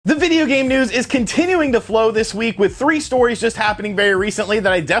The video game news is continuing to flow this week with 3 stories just happening very recently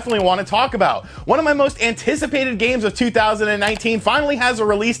that I definitely want to talk about. One of my most anticipated games of 2019 finally has a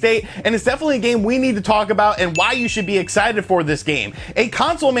release date, and it's definitely a game we need to talk about and why you should be excited for this game. A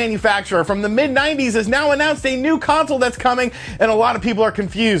console manufacturer from the mid-90s has now announced a new console that's coming, and a lot of people are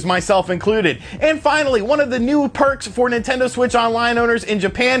confused, myself included. And finally, one of the new perks for Nintendo Switch Online owners in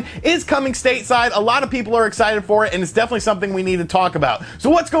Japan is coming stateside. A lot of people are excited for it, and it's definitely something we need to talk about. So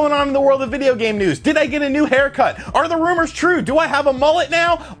what's going on in the world of video game news? Did I get a new haircut? Are the rumors true? Do I have a mullet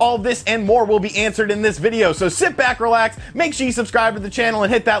now? All this and more will be answered in this video. So sit back, relax, make sure you subscribe to the channel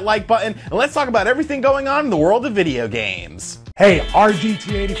and hit that like button, and let's talk about everything going on in the world of video games. Hey,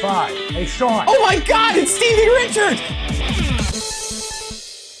 RGT85. Hey, Sean. Oh my God, it's Stevie Richards!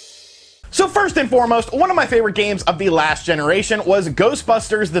 So first and foremost, one of my favorite games of the last generation was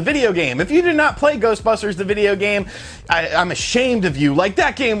Ghostbusters the video game. If you did not play Ghostbusters the video game, I'm ashamed of you. Like,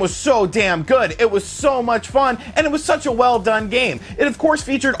 that game was so damn good. It was so much fun, and it was such a well done game. It of course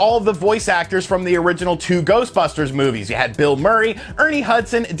featured all of the voice actors from the original 2 Ghostbusters movies. You had Bill Murray, Ernie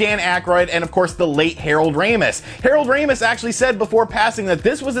Hudson, Dan Aykroyd, and of course the late Harold Ramis. Harold Ramis actually said before passing that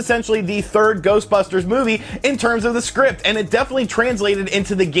this was essentially the 3rd Ghostbusters movie in terms of the script, and it definitely translated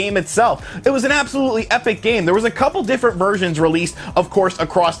into the game itself. It was an absolutely epic game. There was a couple different versions released, of course,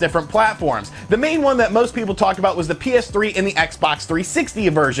 across different platforms. The main one that most people talked about was the PS3 and the Xbox 360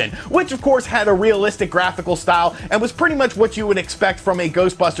 version, which of course had a realistic graphical style and was pretty much what you would expect from a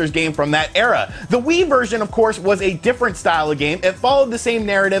Ghostbusters game from that era. The Wii version, of course, was a different style of game. It followed the same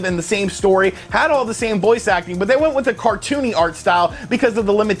narrative and the same story, had all the same voice acting, but they went with a cartoony art style because of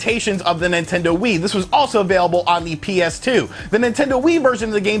the limitations of the Nintendo Wii. This was also available on the PS2. The Nintendo Wii version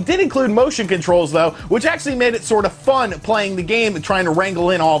of the game did include motion controls though, which actually made it sort of fun playing the game and trying to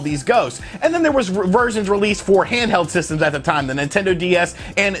wrangle in all these ghosts. And then there was versions released for handheld systems at the time, the Nintendo DS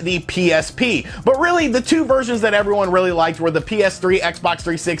and the PSP. But really, the 2 versions that everyone really liked were the PS3, Xbox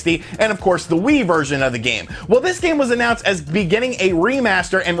 360, and of course the Wii version of the game. Well, this game was announced as beginning a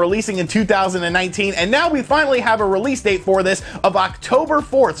remaster and releasing in 2019, and now we finally have a release date for this of October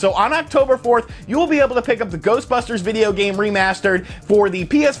 4th. So on October 4th, you will be able to pick up the Ghostbusters video game remastered for the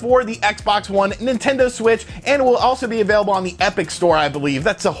PS4, the Xbox One, Nintendo Switch, and it will also be available on the Epic Store, I believe.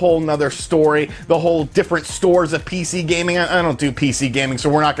 That's a whole nother story, the whole different stores of PC gaming. I don't do PC gaming, so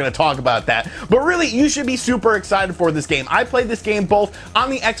we're not going to talk about that. But really, you should be super excited for this game. I played this game both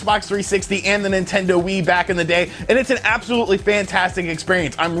on the Xbox 360 and the Nintendo Wii back in the day, and it's an absolutely fantastic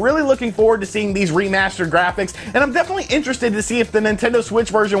experience. I'm really looking forward to seeing these remastered graphics, and I'm definitely interested to see if the Nintendo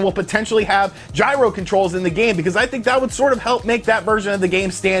Switch version will potentially have gyro controls in the game, because I think that would sort of help make that version of the game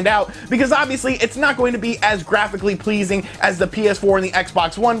stand out, because obviously it's not going to be as graphically pleasing as the PS4 and the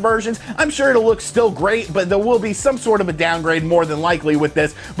Xbox One versions. I'm sure it'll look still great, but there will be some sort of a downgrade more than likely with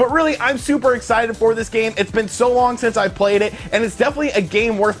this. But really, I'm super excited for this game. It's been so long since I played it, and it's definitely a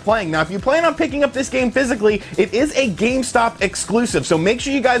game worth playing. Now, if you plan on picking up this game physically, it is a GameStop exclusive, so make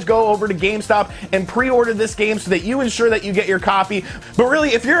sure you guys go over to GameStop and pre-order this game so that you ensure that you get your copy. But really,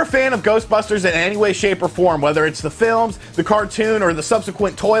 if you're a fan of Ghostbusters in any way, shape, or form, whether it's the films, the cartoon, or the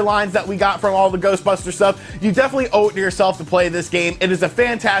subsequent toy lines that we got from all the Ghostbusters stuff, you definitely owe it to yourself to play this game. It is a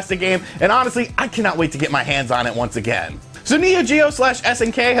fantastic game, and honestly, I cannot wait to get my hands on it once again. So Neo Geo /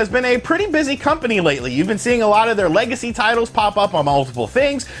 SNK has been a pretty busy company lately. You've been seeing a lot of their legacy titles pop up on multiple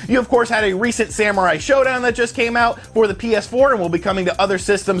things. You of course had a recent Samurai Showdown that just came out for the PS4 and will be coming to other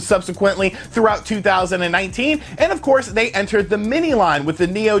systems subsequently throughout 2019. And of course they entered the mini line with the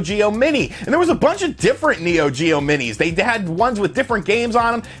Neo Geo Mini. And there was a bunch of different Neo Geo Minis. They had ones with different games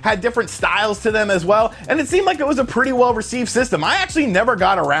on them, had different styles to them as well, and it seemed like it was a pretty well received system. I actually never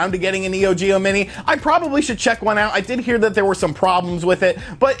got around to getting a Neo Geo Mini. I probably should check one out. I did hear that there were some problems with it,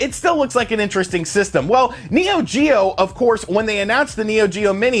 but it still looks like an interesting system. Well, Neo Geo, of course, when they announced the Neo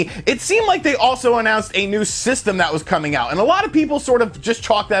Geo Mini, it seemed like they also announced a new system that was coming out, and a lot of people sort of just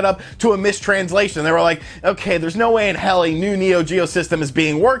chalked that up to a mistranslation. They were like, okay, there's no way in hell a new Neo Geo system is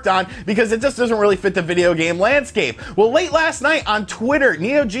being worked on because it just doesn't really fit the video game landscape. Well, late last night on Twitter,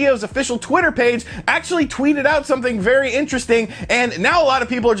 Neo Geo's official Twitter page actually tweeted out something very interesting, and now a lot of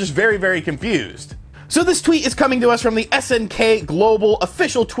people are just very, very confused. So this tweet is coming to us from the SNK Global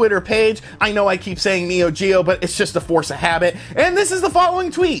official Twitter page. I know I keep saying Neo Geo, but it's just a force of habit. And this is the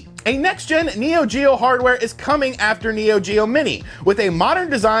following tweet. A next-gen Neo Geo hardware is coming after Neo Geo Mini, with a modern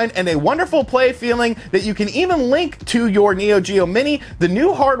design and a wonderful play feeling that you can even link to your Neo Geo Mini. The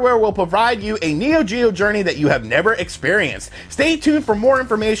new hardware will provide you a Neo Geo journey that you have never experienced. Stay tuned for more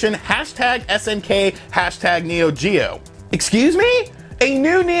information. #SNK, #Neo Geo. Excuse me? A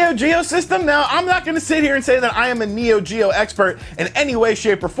new Neo Geo system? Now, I'm not going to sit here and say that I am a Neo Geo expert in any way,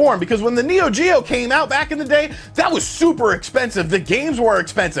 shape, or form, because when the Neo Geo came out back in the day, that was super expensive. The games were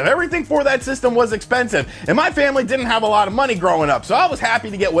expensive. Everything for that system was expensive, and my family didn't have a lot of money growing up, so I was happy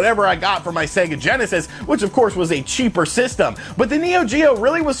to get whatever I got for my Sega Genesis, which of course was a cheaper system. But the Neo Geo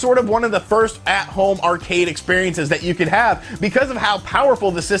really was sort of one of the first at-home arcade experiences that you could have because of how powerful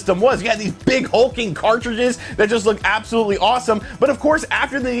the system was. You had these big hulking cartridges that just looked absolutely awesome, but of course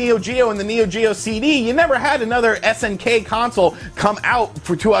after the Neo Geo and the Neo Geo CD, you never had another SNK console come out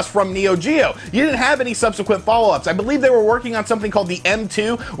to us from Neo Geo. You didn't have any subsequent follow-ups. I believe they were working on something called the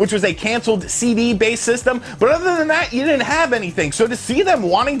M2, which was a canceled CD-based system, but other than that, you didn't have anything. So to see them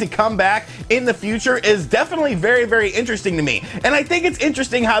wanting to come back in the future is definitely very, very interesting to me. And I think it's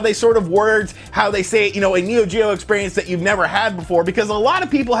interesting how they sort of words, how they say, you know, a Neo Geo experience that you've never had before, because a lot of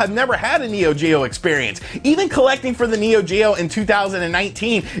people have never had a Neo Geo experience. Even collecting for the Neo Geo in 2019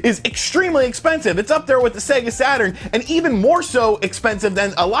 is extremely expensive. It's up there with the Sega Saturn, and even more so expensive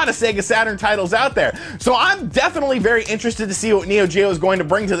than a lot of Sega Saturn titles out there. So I'm definitely very interested to see what Neo Geo is going to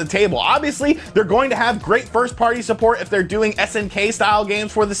bring to the table. Obviously, they're going to have great first-party support if they're doing SNK style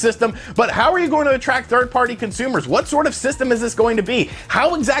games for the system, but how are you going to attract third-party consumers? What sort of system is this going to be?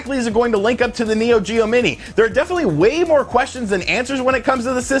 How exactly is it going to link up to the Neo Geo Mini? There are definitely way more questions than answers when it comes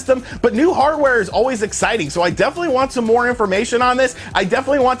to the system, but new hardware is always exciting, so I definitely want some more information on this. I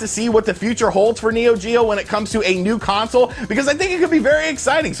definitely want to see what the future holds for Neo Geo when it comes to a new console, because I think it could be very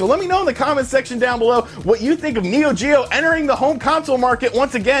exciting. So let me know in the comments section down below what you think of Neo Geo entering the home console market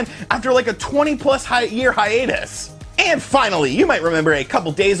once again after like a 20+ year hiatus. And finally, you might remember a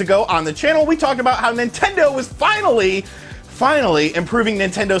couple days ago on the channel, we talked about how Nintendo was finally improving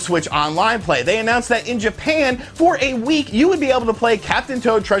Nintendo Switch Online play. They announced that in Japan, for a week, you would be able to play Captain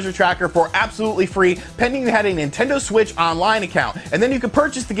Toad Treasure Tracker for absolutely free, pending you had a Nintendo Switch Online account. And then you could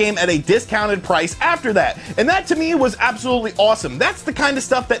purchase the game at a discounted price after that. And that to me was absolutely awesome. That's the kind of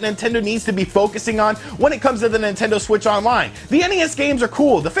stuff that Nintendo needs to be focusing on when it comes to the Nintendo Switch Online. The NES games are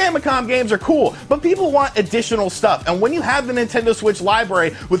cool, the Famicom games are cool, but people want additional stuff. And when you have the Nintendo Switch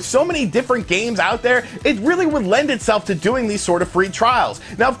library with so many different games out there, it really would lend itself to doing these sort of free trials.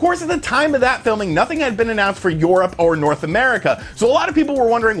 Now, of course, at the time of that filming, nothing had been announced for Europe or North America. So a lot of people were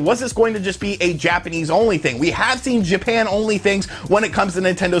wondering, was this going to just be a Japanese only thing? We have seen Japan only things when it comes to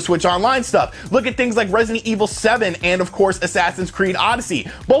Nintendo Switch Online stuff. Look at things like Resident Evil 7 and of course Assassin's Creed Odyssey.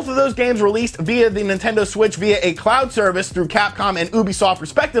 Both of those games released via the Nintendo Switch via a cloud service through Capcom and Ubisoft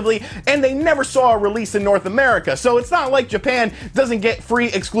respectively, and they never saw a release in North America. So it's not like Japan doesn't get free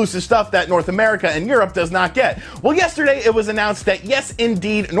exclusive stuff that North America and Europe does not get. Well, yesterday it was announced that yes,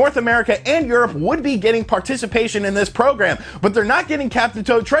 indeed, North America and Europe would be getting participation in this program, but they're not getting Captain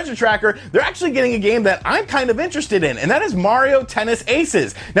Toad Treasure Tracker. They're actually getting a game that I'm kind of interested in, and that is Mario Tennis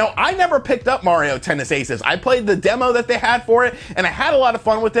Aces. Now, I never picked up Mario Tennis Aces. I played the demo that they had for it, and I had a lot of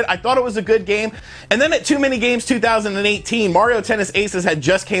fun with it. I thought it was a good game. And then at Too Many Games 2018, Mario Tennis Aces had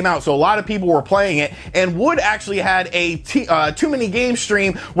just came out, so a lot of people were playing it, and Wood actually had a Too Many Games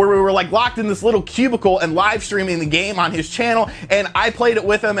stream where we were like locked in this little cubicle and live streaming the game on his channel, and I played it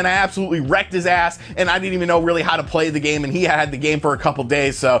with him and I absolutely wrecked his ass, and I didn't even know really how to play the game, and he had the game for a couple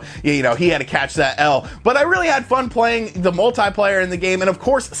days, so you know, he had to catch that L. But I really had fun playing the multiplayer in the game, and of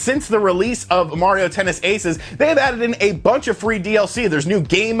course, since the release of Mario Tennis Aces, they have added in a bunch of free DLC. There's new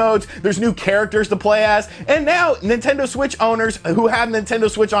game modes, there's new characters to play as, and now Nintendo Switch owners who have Nintendo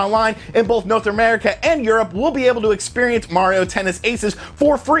Switch Online in both North America and Europe will be able to experience Mario Tennis Aces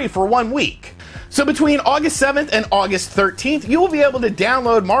for free for 1 week. So between August 7th and August 13th, you will be able to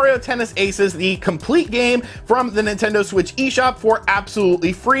download Mario Tennis Aces, the complete game from the Nintendo Switch eShop for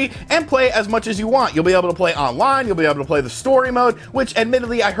absolutely free, and play as much as you want. You'll be able to play online, you'll be able to play the story mode, which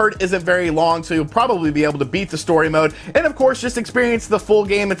admittedly I heard isn't very long, so you'll probably be able to beat the story mode, and of course just experience the full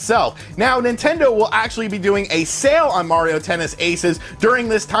game itself. Now, Nintendo will actually be doing a sale on Mario Tennis Aces during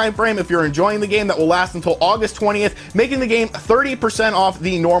this time frame if you're enjoying the game, that will last until August 20th, making the game 30% off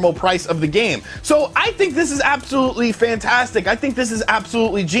the normal price of the game. So I think this is absolutely fantastic. I think this is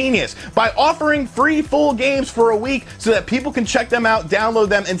absolutely genius. By offering free full games for a week so that people can check them out, download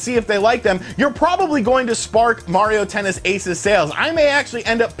them, and see if they like them, you're probably going to spark Mario Tennis Aces sales. I may actually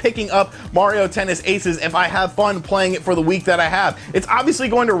end up picking up Mario Tennis Aces if I have fun playing it for the week that I have. It's obviously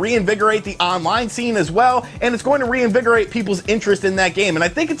going to reinvigorate the online scene as well, and it's going to reinvigorate people's interest in that game. And I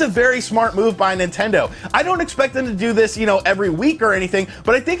think it's a very smart move by Nintendo. I don't expect them to do this, you know, every week or anything,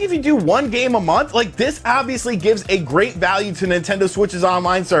 but I think if you do one game a month, month, like this obviously gives a great value to Nintendo Switch's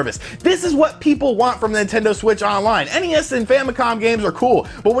online service. This is what people want from Nintendo Switch Online. NES and Famicom games are cool,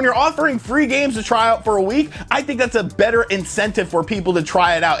 but when you're offering free games to try out for a week, I think that's a better incentive for people to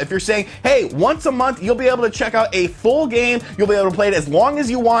try it out. If you're saying, hey, once a month, you'll be able to check out a full game, you'll be able to play it as long as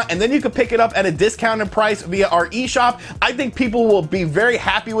you want, and then you can pick it up at a discounted price via our eShop, I think people will be very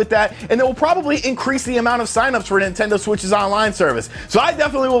happy with that, and it will probably increase the amount of signups for Nintendo Switch's online service. So I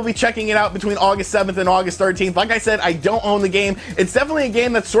definitely will be checking it out between August 7th and August 13th. Like I said, I don't own the game. It's definitely a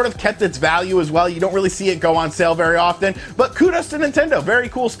game that's sort of kept its value as well. You don't really see it go on sale very often, but kudos to Nintendo. Very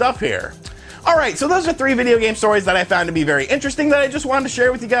cool stuff here. Alright, so those are 3 video game stories that I found to be very interesting that I just wanted to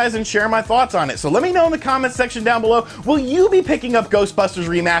share with you guys and share my thoughts on it. So let me know in the comments section down below, will you be picking up Ghostbusters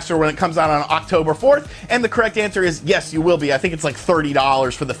Remastered when it comes out on October 4th? And the correct answer is yes, you will be. I think it's like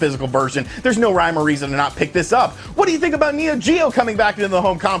 $30 for the physical version. There's no rhyme or reason to not pick this up. What do you think about Neo Geo coming back into the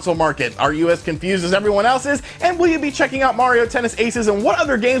home console market? Are you as confused as everyone else is? And will you be checking out Mario Tennis Aces? And what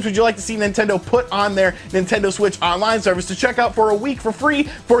other games would you like to see Nintendo put on their Nintendo Switch online service to check out for a week for free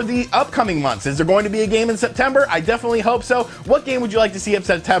for the upcoming months? Is there going to be a game in September? I definitely hope so. What game would you like to see in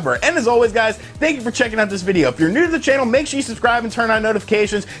September? And as always, guys, thank you for checking out this video. If you're new to the channel, make sure you subscribe and turn on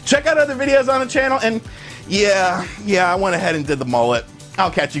notifications. Check out other videos on the channel. And yeah, I went ahead and did the mullet. I'll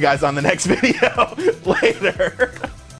catch you guys on the next video. Later.